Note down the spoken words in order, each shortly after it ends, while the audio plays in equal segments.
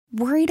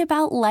Worried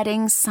about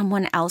letting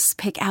someone else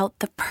pick out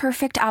the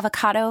perfect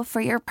avocado for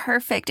your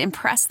perfect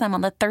impress them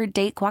on the third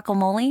date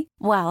guacamole?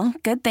 Well,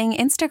 good thing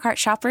Instacart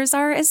shoppers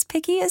are as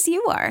picky as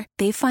you are.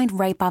 They find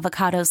ripe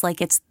avocados like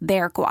it's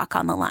their guac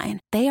on the line.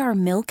 They are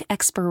milk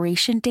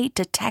expiration date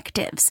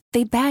detectives.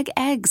 They bag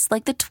eggs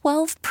like the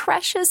 12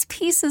 precious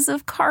pieces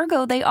of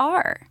cargo they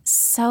are.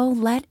 So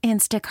let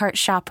Instacart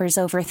shoppers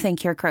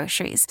overthink your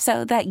groceries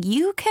so that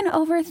you can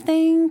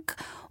overthink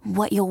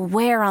what you'll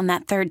wear on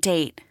that third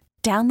date.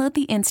 Download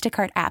the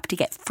Instacart app to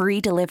get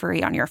free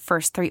delivery on your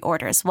first 3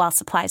 orders while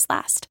supplies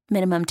last.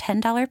 Minimum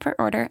 $10 per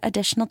order.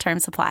 Additional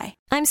terms apply.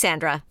 I'm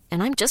Sandra,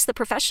 and I'm just the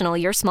professional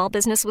your small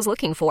business was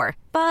looking for.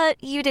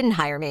 But you didn't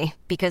hire me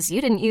because you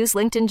didn't use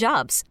LinkedIn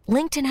Jobs.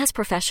 LinkedIn has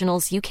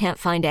professionals you can't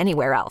find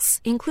anywhere else,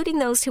 including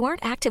those who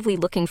aren't actively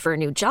looking for a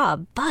new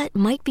job, but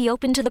might be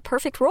open to the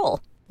perfect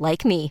role,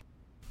 like me.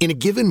 In a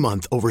given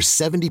month, over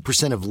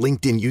 70% of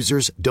LinkedIn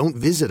users don't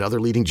visit other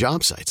leading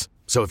job sites.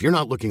 So if you're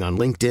not looking on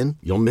LinkedIn,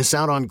 you'll miss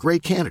out on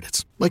great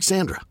candidates like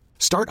Sandra.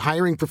 Start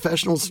hiring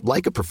professionals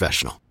like a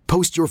professional.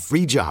 Post your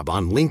free job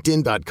on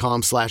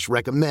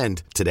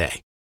linkedin.com/recommend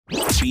today.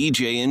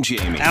 BJ and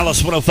Jamie.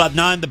 Alice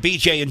 105.9, the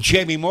BJ and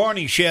Jamie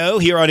Morning Show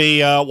here on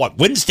a,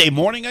 Wednesday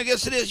morning, I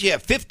guess it is? Yeah,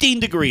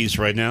 15 degrees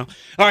right now.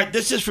 All right,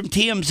 this is from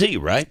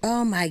TMZ, right?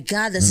 Oh, my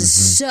God, this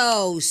is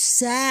so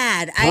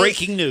sad.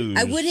 Breaking news.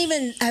 I wouldn't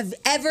even have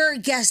ever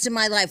guessed in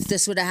my life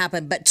this would have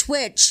happened, but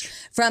Twitch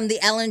from The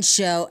Ellen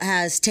Show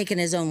has taken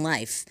his own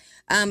life.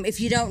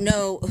 If you don't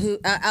know who,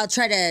 I'll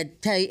try to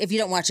tell you if you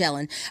don't watch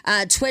Ellen.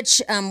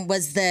 Twitch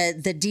was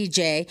the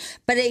DJ,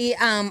 but he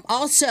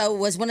also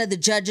was one of the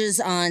judges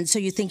on So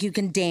You Think You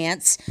Can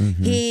Dance.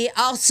 Mm-hmm. He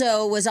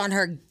also was on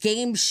her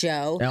game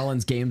show.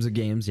 Ellen's Games of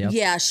Games, yeah.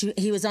 Yeah,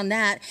 he was on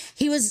that.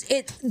 He was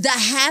the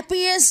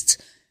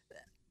happiest,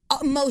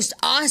 most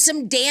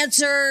awesome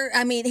dancer.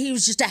 I mean, he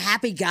was just a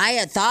happy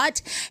guy, I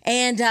thought.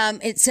 And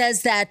it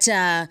says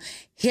that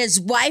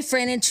his wife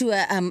ran into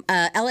a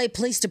LA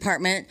police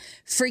department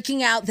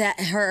freaking out that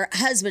her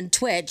husband,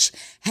 Twitch,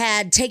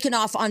 had taken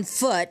off on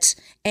foot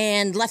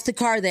and left the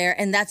car there.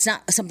 And that's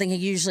not something he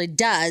usually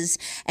does.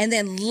 And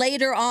then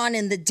later on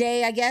in the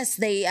day, I guess,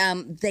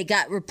 they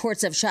got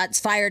reports of shots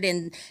fired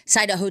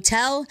inside a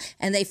hotel.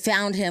 And they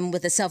found him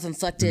with a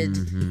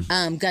self-inflicted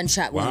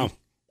gunshot wound.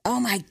 Oh,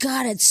 my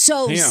God, it's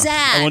so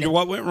sad. I wonder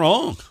what went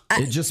wrong.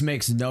 It just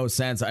makes no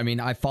sense. I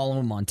mean, I follow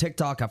him on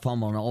TikTok. I follow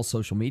him on all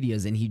social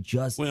medias, and he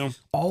just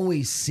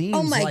always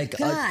seems like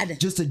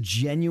just a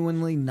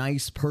genuinely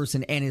nice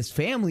person, and his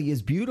family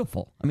is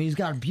beautiful. I mean, he's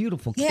got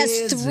beautiful kids.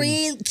 He has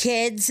 3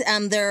 kids.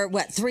 They're,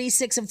 3,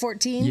 6, and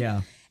 14?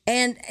 Yeah.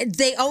 And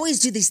they always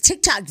do these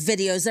TikTok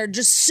videos. They're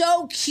just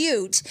so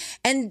cute.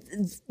 And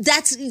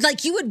that's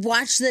like you would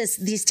watch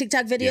these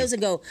TikTok videos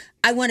and go,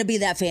 I want to be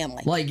that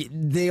family. Like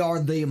they are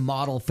the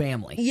model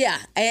family. Yeah.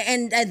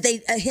 And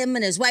they, him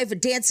and his wife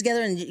would dance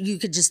together, and you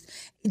could just,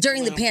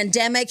 during the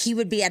pandemic, he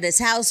would be at his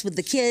house with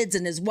the kids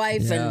and his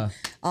wife and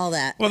all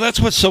that. Well, that's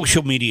what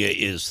social media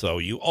is, though.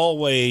 You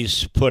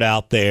always put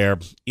out there,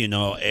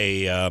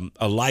 a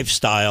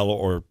lifestyle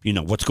or,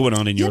 what's going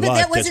on in your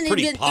life that's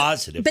pretty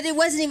positive. But it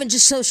wasn't even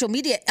just social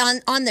media.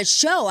 On the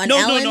show, on No,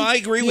 Ellen, I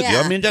agree with you.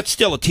 I mean, that's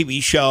still a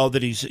TV show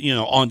that he's,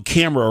 on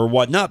camera or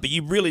whatnot, but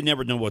you really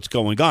never know what's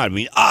going on. I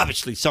mean,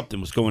 obviously something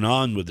was going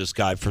on with this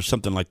guy for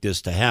something like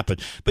this to happen.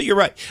 But you're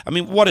right. I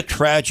mean, what a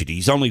tragedy.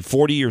 He's only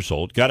 40 years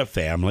old, got a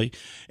family.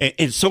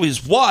 And so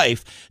his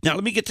wife, now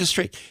let me get this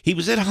straight. He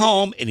was at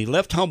home and he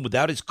left home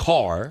without his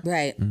car.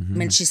 Right. I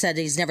mean, she said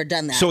he's never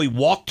done that. So he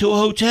walked to a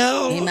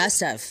hotel? He must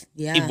have.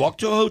 Yeah. He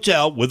walked to a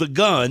hotel with a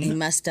gun. He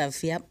must have.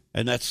 Yep.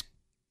 And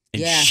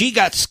she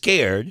got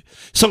scared.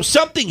 So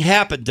something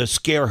happened to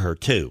scare her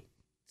too.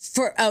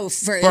 For her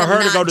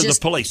to go to the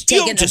police.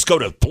 You don't just go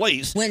to the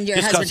police. When your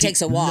husband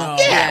takes a walk.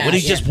 No. Yeah, when he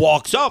just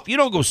walks off, you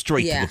don't go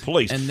straight to the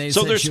police. And they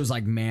said she was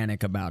like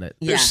manic about it.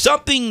 There's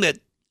something that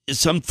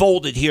is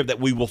unfolded here that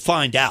we will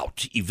find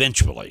out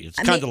eventually. It's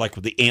kind of like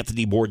with the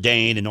Anthony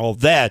Bourdain and all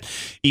that.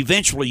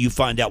 Eventually, you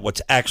find out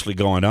what's actually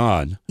going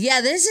on.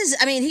 Yeah,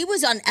 he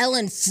was on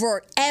Ellen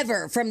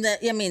forever forever.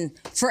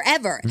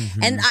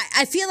 Mm-hmm. And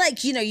I feel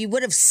like, you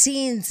would have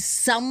seen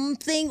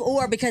something,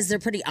 or because they're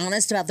pretty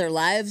honest about their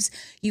lives,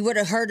 you would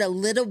have heard a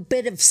little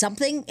bit of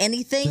something,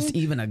 anything. Just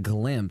even a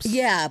glimpse.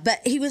 Yeah, but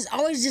he was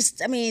always just,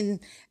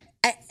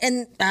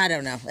 and I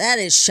don't know. That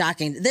is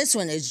shocking. This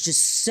one is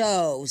just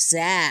so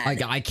sad.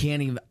 Like I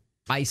can't even.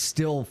 I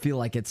still feel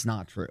like it's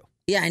not true.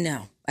 Yeah, I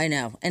know,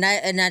 and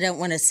I don't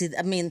want to see.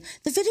 I mean,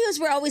 the videos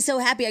were always so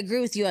happy. I agree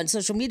with you on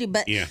social media,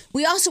 but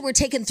we also were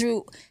taken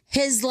through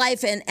his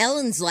life and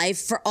Ellen's life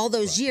for all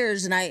those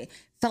years, and I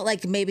felt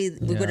like maybe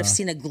we would have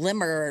seen a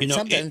glimmer or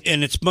something.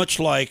 And it's much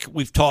like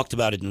we've talked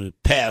about it in the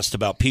past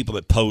about people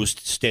that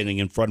post standing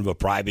in front of a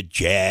private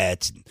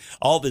jet, and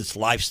all this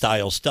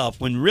lifestyle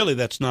stuff, when really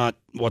that's not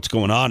what's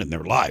going on in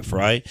their life,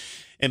 right?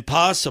 And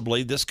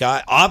possibly this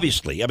guy,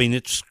 obviously,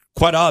 it's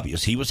quite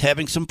obvious. He was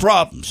having some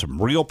problems,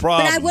 some real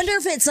problems. But I wonder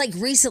if it's like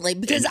recently,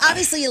 because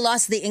obviously he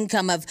lost the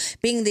income of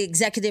being the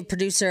executive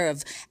producer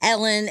of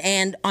Ellen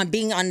and on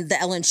being on the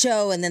Ellen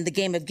show, and then the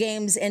Game of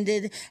Games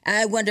ended. And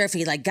I wonder if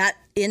he like got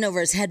in over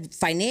his head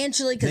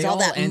financially because all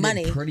that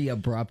money pretty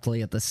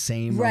abruptly at the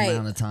same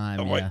amount of time.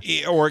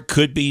 Or it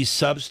could be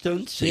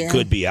substance. It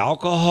could be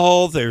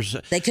alcohol.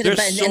 They could have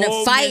been in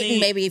a fight and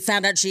maybe he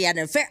found out she had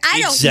an affair. I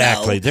don't know.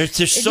 Exactly.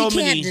 There's so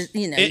many.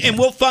 And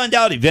we'll find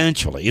out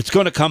eventually. It's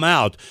going to come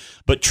out.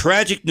 But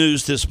tragic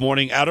news this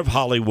morning out of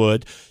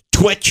Hollywood.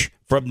 Twitch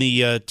from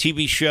the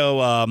TV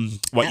show,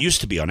 used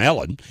to be on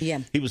Ellen.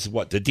 Yeah. He was,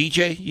 the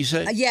DJ, you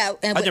said? Yeah.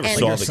 I never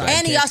saw the guy.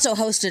 And he also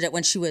hosted it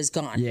when she was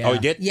gone. Yeah. Oh, he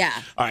did? Yeah.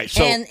 All right.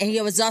 So, and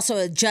he was also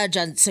a judge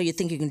on So You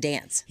Think You Can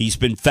Dance. He's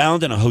been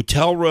found in a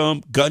hotel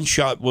room,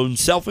 gunshot wound,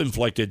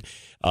 self-inflicted,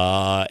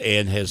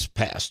 and has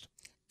passed.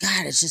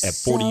 God, it's just at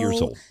 40 years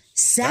old.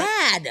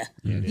 Sad.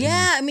 Right?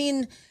 Yeah, I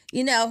mean,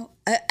 I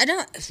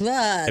don't.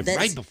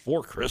 Right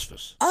before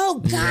Christmas. Oh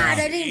God,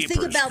 I didn't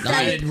think about that.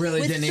 I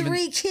really with didn't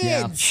 3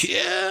 kids.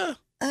 Yeah.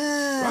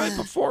 Right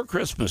before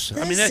Christmas.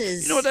 I mean,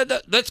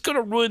 that's going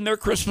to ruin their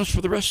Christmas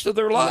for the rest of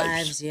their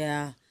lives.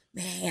 Yeah,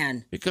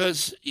 man.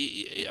 Because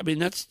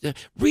that's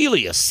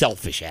really a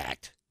selfish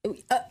act.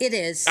 It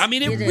is. I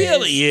mean, it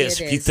really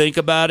is. If you think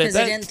about it,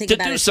 to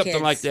do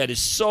something like that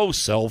is so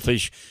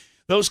selfish.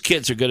 Those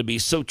kids are going to be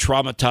so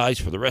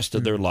traumatized for the rest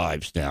of their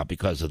lives now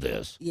because of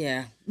this.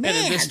 Yeah. Man,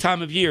 and at this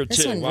time of year, too.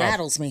 This one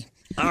rattles me.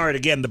 All right,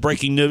 again, the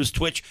breaking news,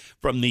 Twitch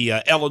from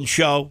the Ellen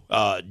Show,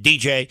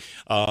 DJ,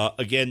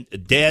 again,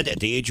 dead at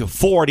the age of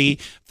 40,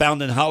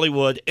 found in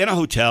Hollywood in a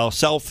hotel,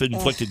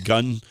 self-inflicted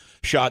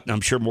gunshot, and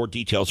I'm sure more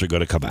details are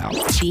going to come out.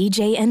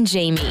 BJ and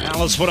Jamie.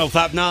 Alice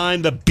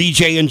 105.9, the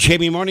BJ and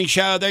Jamie Morning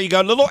Show. There you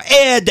go. Little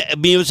Ed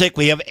music.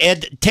 We have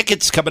Ed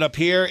tickets coming up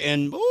here,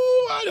 and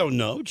I don't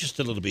know, just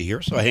a little bit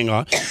here, so hang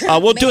on.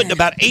 We'll do it in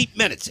about 8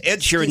 minutes. Ed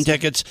Sheeran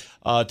tickets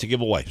to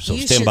give away, so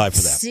stand by for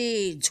that.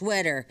 See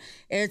Twitter.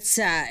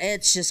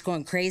 It's just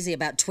going crazy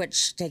about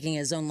Twitch taking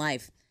his own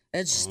life.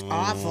 It's just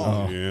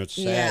awful. Yeah, it's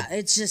sad. Yeah,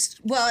 it's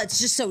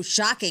just so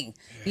shocking,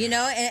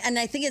 and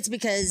I think it's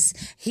because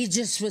he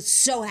just was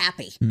so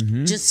happy.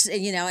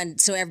 Mm-hmm.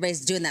 And so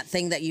everybody's doing that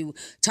thing that you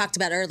talked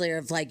about earlier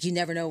of like, you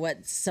never know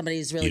what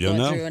somebody's really going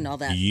through and all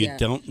that. You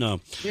don't know.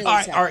 Really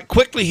all right,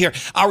 quickly here.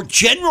 Our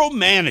general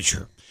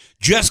manager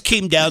just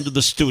came down to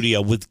the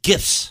studio with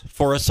gifts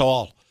for us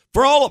all.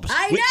 For all of us.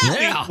 I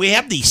know. We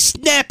have these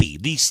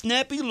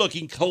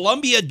snappy-looking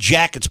Columbia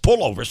jackets,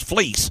 pullovers,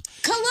 fleece.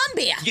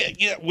 Columbia.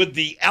 Yeah, with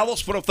the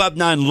Alice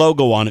 105.9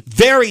 logo on it.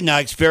 Very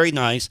nice, very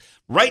nice.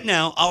 Right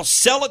now, I'll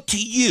sell it to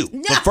you,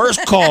 the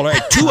first caller,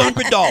 at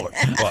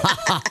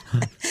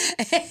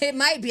 $200. It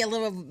might be a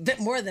little bit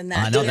more than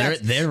that. I know,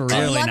 they're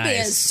really Columbia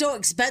nice. is so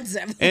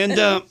expensive.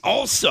 And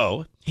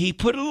also, he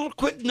put a little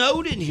quick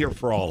note in here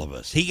for all of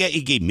us.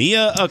 He gave me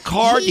a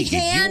card. He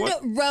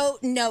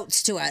wrote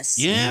notes to us.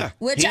 Yeah.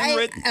 Which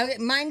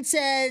mine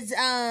says,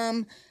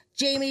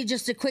 Jamie,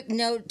 just a quick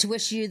note to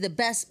wish you the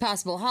best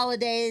possible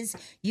holidays.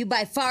 You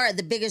by far are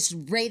the biggest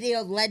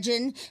radio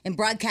legend in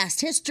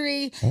broadcast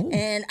history. Oh.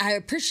 And I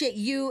appreciate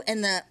you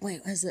and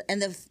let's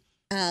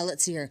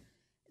see here.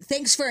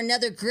 Thanks for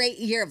another great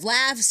year of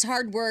laughs,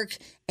 hard work,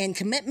 and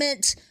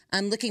commitment.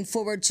 I'm looking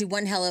forward to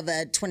one hell of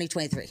a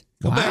 2023.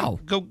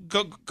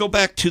 Go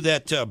back to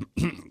that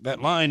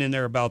that line in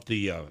there about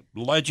the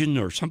legend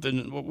or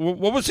something.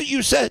 What was it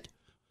you said?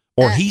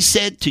 Or he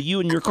said to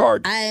you in your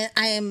card? I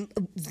am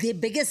the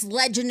biggest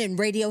legend in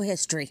radio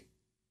history.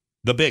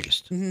 The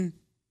biggest? Mm-hmm.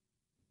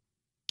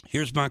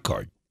 Here's my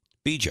card.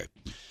 BJ.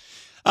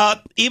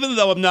 Even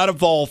though I'm not a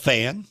Vol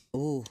fan,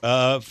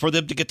 for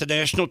them to get the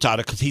national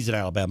title, because he's an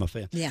Alabama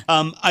fan,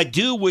 I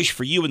do wish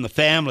for you and the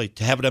family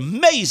to have an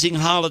amazing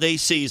holiday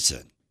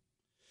season.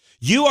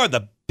 You are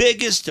the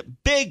biggest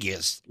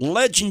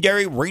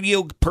legendary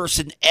radio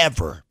person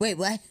ever. Wait,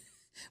 what?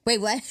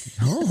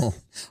 Oh.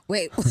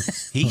 Wait.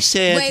 He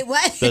said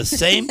what? the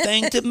same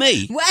thing to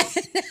me what?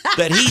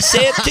 that he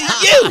said to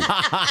you.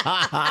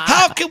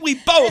 How can we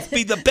both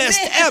be the best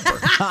ever?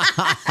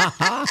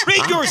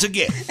 Read yours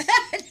again.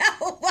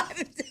 No,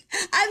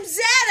 I'm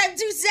sad. I'm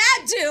too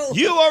sad to.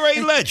 You are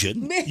a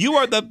legend. You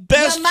are the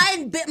best.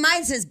 Well,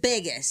 mine says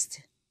biggest.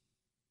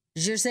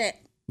 Does yours say?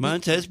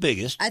 Mine says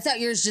biggest. I thought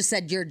yours just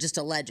said you're just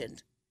a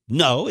legend.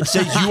 No, it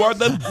says you are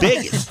the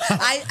biggest.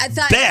 I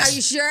thought. Best are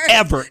you sure?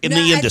 Ever in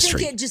the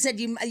industry. I think it just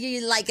said you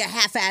like a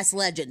half-ass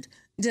legend.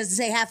 Does it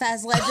say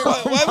half-ass legend?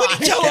 Why would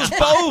he tell us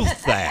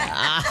both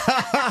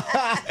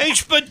that?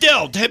 H.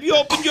 Bedell, have you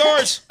opened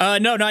yours?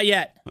 No, not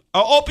yet.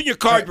 Open your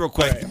card real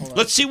quick.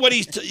 Let's see what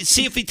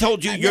see if he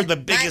told you you're the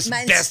biggest,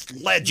 best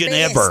legend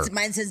ever.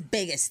 Mine says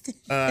biggest.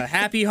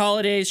 Happy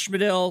holidays,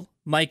 Schmidl,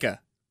 Micah.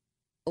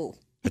 Oh,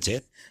 that's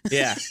it.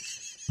 Yeah.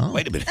 Oh.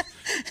 Wait a minute.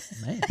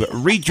 But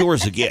read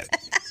yours again.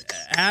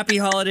 Happy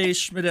holidays,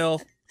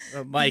 Schmidl,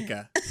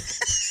 Micah.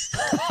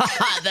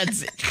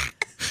 That's it.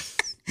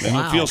 I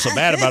don't feel so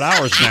bad about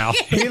ours now.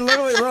 He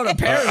literally wrote a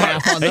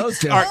paragraph on those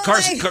two. All right,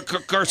 Carson,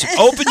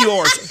 open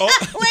yours.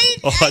 Wait.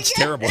 Oh, that's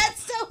terrible.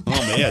 That's so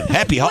Oh, man.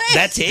 Happy holidays.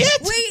 That's it?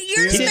 Wait,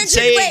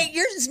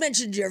 yours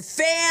mentioned your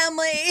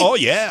family. Oh,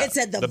 yeah. It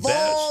said the best.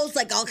 Vols,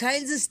 like all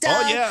kinds of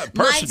stuff. Oh, yeah.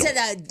 Mine Personal.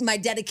 said my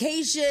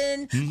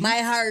dedication, my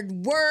hard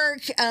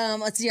work.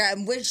 Let's see here.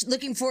 I'm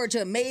looking forward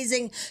to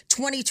amazing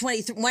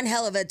 2023. One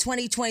hell of a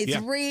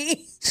 2023. Yeah.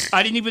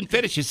 I didn't even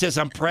finish. It says,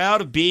 I'm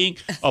proud of being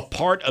a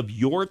part of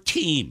your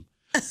team.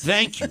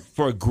 Thank you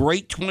for a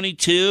great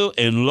 22,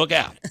 and look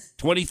out.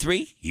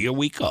 23, here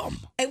we come.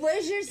 And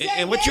what's yours again?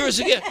 And what's yours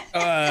again?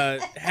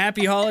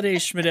 Happy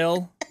holidays,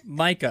 Schmidl.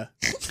 Micah.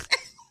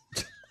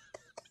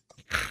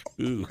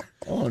 Ooh.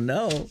 Oh,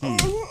 no.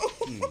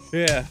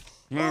 Yeah.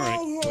 All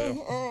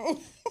right.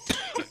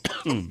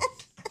 Well.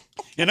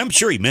 And I'm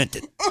sure he meant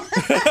it.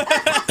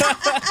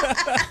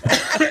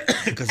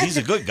 Because he's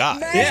a good guy.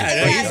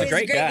 Yeah, he's a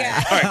great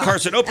guy. All right,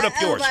 Carson, open up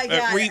yours. my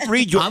God.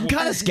 Read your. I'm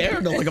kind of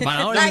scared to look at mine.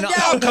 I don't I even know.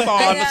 Oh, come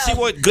on. Let's see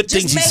what good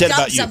things Just he said make up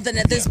about you. something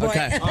at this point.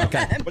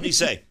 Okay. What did he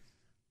say?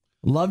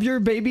 Love your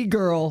baby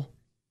girl.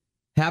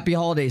 Happy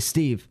holidays,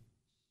 Steve.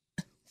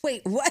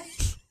 Wait, what?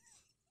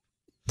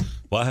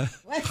 What?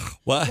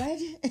 What?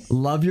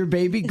 Love your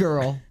baby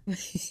girl.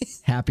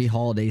 Happy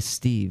holidays,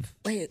 Steve.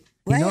 Wait, He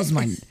what? knows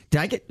mine.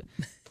 Did I get...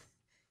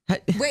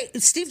 Wait,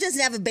 Steve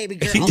doesn't have a baby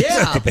girl.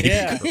 Yeah.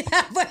 Yeah,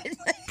 but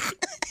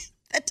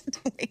that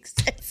doesn't make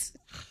sense.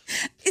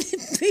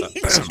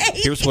 BJ,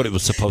 Here's what it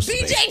was supposed to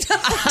be. BJ,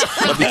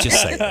 don't. Let me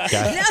just say it,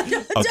 okay? No,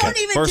 Okay, don't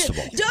even. first of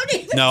all, don't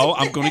even. No,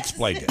 I'm going to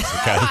explain this,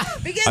 okay?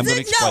 Because I'm going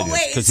to explain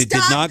this because it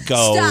did not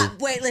go.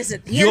 Stop. Wait,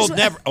 listen. You'll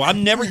never.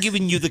 I'm never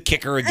giving you the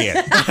kicker again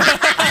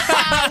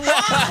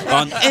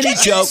on any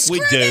joke we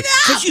do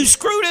because you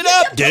screwed it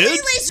up, dude.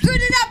 Completely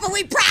screwed it up, but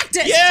we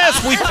practiced.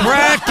 Yes, we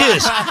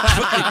practiced.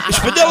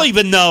 Spadil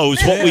even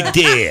knows what we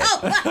did.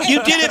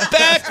 You did it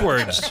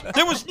backwards.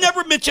 There was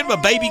never mention of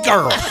a baby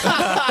girl.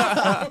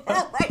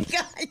 Oh my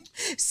God.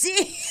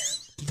 See.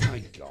 My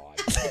God.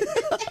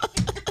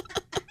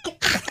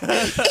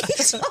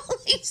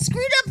 He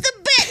screwed up the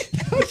bit.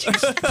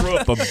 Screw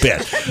up a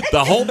bit.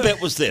 The whole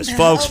bit was this,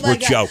 folks. Oh my we're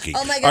God. joking.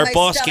 Oh my God, Our my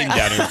boss stomach. came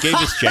down here, gave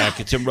us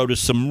jackets, and wrote us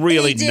some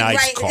really He did, nice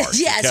right? cards.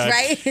 Yes, okay?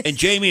 right. And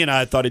Jamie and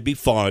I thought it'd be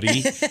funny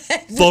Right.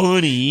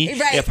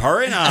 if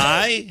her and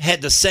I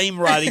had the same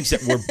writings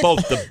that were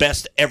both the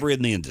best ever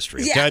in the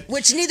industry. Yeah, Okay?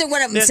 which neither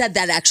one of them said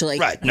that actually.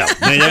 Right? No,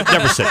 they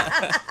never said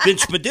that. Then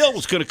Spadil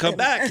was going to come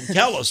back and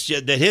tell us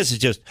that his is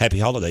just Happy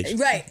Holidays.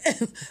 Right.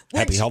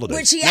 Happy holidays.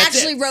 Which he That's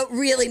actually it. wrote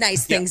really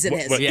nice things in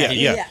his.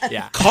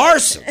 Yeah.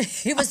 Carson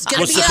He was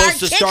going was to be supposed our to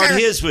kicker. start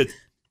his with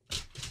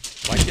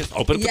like this.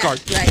 Open up the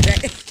card.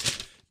 Right.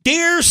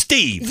 Dear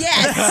Steve.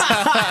 Yes.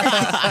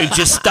 And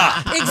just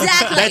stop.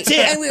 Exactly. That's it.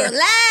 And we were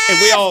laughing.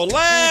 And we all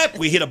laugh.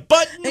 We hit a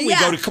button. We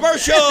go to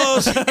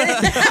commercials.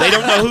 They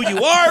don't know who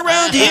you are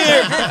around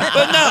here.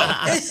 But no.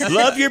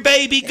 Love your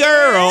baby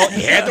girl.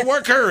 You had to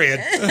work her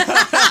in. And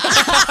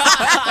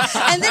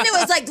then it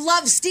was like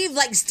love Steve,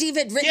 like Steve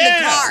had written the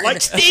Yeah, card. like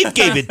Steve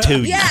gave it to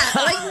you. Yeah,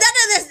 like none of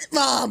this.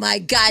 Oh my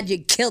God, you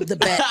killed the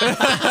bet.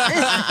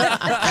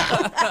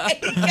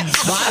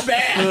 My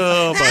bad.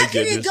 Oh, my How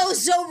can goodness. it go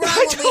so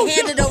wrong when we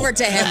hand it over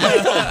to him?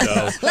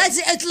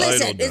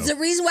 Listen, know. it's the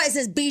reason why it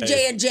says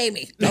BJ and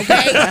Jamie,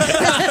 okay?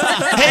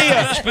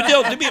 Hey,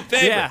 Spadil, do me a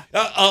favor. Yeah.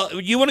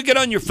 You want to get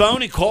on your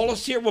phone and call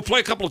us here? We'll play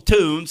a couple of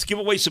tunes, give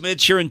away some Ed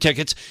Sheeran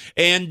tickets,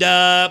 and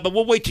but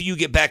we'll wait till you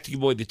get back to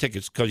give away the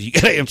tickets because you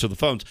got to answer the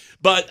phones.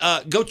 But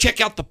go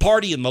check out the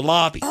party in the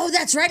lobby. Oh,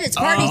 that's right, it's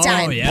party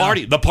time. yeah.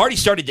 The party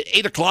started at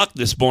 8 o'clock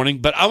this morning,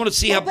 but I want to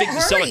see how Well, big but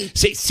the cellar. hurry.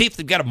 See if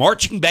they've got a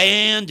marching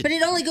band. But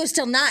it only goes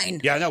till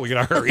 9. Yeah, I know. We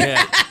gotta hurry. We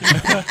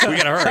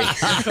gotta hurry.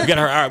 We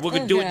gotta hurry. All right, we're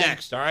gonna do it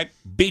next. All right,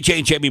 BJ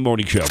and Jamie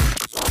Morning Show.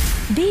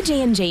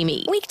 BJ and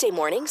Jamie. Weekday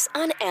mornings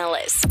on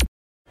Alice.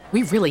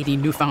 We really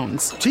need new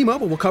phones.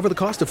 T-Mobile will cover the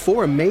cost of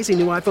 4 amazing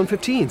new iPhone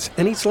 15s,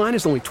 and each line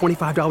is only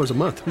 $25 a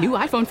month. New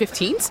iPhone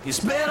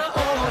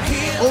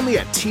 15s? Only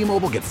at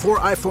T-Mobile, get 4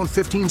 iPhone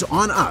 15s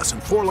on us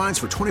and 4 lines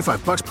for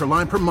 $25 per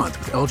line per month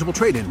with eligible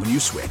trade-in when you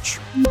switch.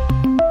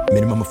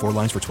 Minimum of 4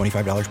 lines for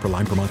 $25 per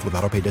line per month with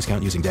autopay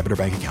discount using debit or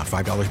bank account.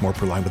 $5 more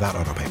per line without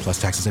autopay,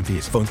 plus taxes and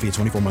fees. Phone fee at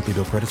 24 monthly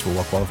bill credits for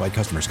well-qualified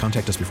customers.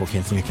 Contact us before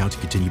canceling account to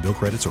continue bill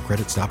credits or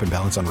credit stop and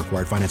balance on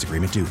required finance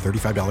agreement due.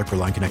 $35 per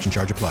line connection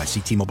charge applies. See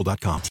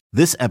T-Mobile.com.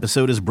 This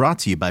episode is brought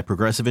to you by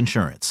Progressive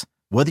Insurance.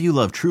 Whether you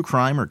love true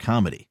crime or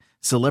comedy,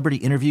 celebrity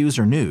interviews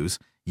or news,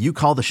 you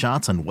call the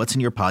shots on what's in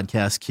your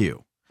podcast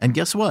queue. And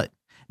guess what?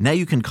 Now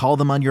you can call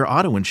them on your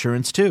auto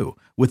insurance too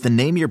with the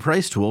Name Your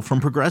Price tool from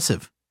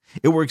Progressive.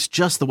 It works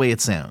just the way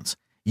it sounds.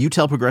 You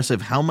tell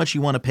Progressive how much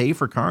you want to pay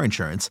for car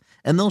insurance,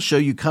 and they'll show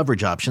you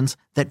coverage options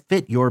that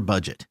fit your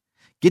budget.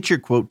 Get your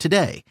quote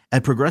today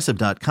at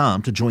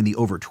Progressive.com to join the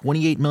over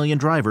 28 million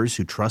drivers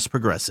who trust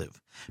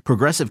Progressive.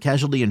 Progressive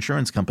Casualty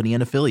Insurance Company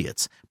and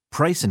Affiliates.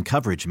 Price and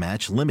coverage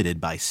match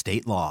limited by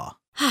state law.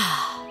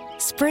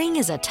 Spring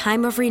is a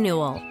time of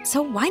renewal,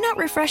 so why not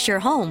refresh your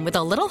home with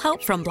a little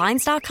help from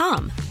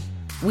Blinds.com?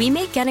 We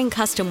make getting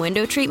custom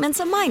window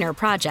treatments a minor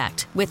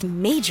project with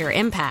major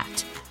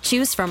impact.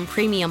 Choose from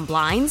premium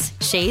blinds,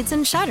 shades,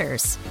 and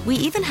shutters. We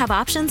even have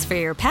options for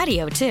your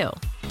patio, too.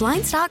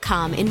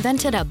 Blinds.com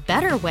invented a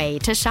better way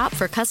to shop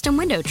for custom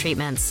window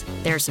treatments.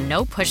 There's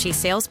no pushy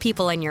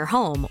salespeople in your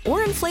home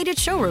or inflated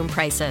showroom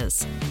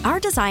prices.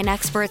 Our design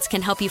experts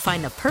can help you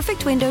find the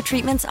perfect window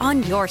treatments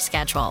on your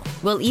schedule.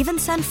 We'll even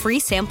send free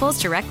samples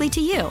directly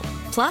to you.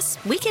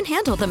 Plus, we can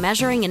handle the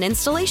measuring and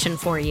installation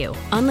for you.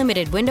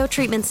 Unlimited window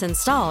treatments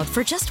installed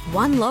for just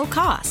one low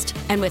cost.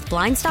 And with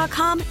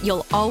Blinds.com,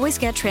 you'll always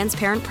get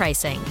transparent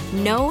pricing.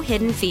 No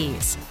hidden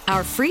fees.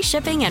 Our free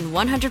shipping and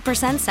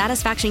 100%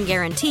 satisfaction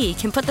guarantee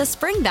can put the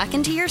spring back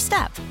into your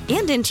step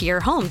and into your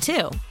home,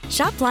 too.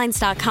 Shop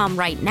Blinds.com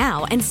right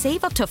now and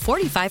save up to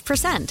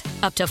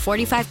 45%. Up to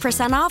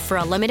 45% off for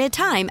a limited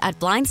time at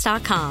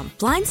Blinds.com.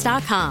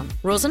 Blinds.com.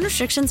 Rules and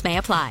restrictions may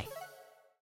apply.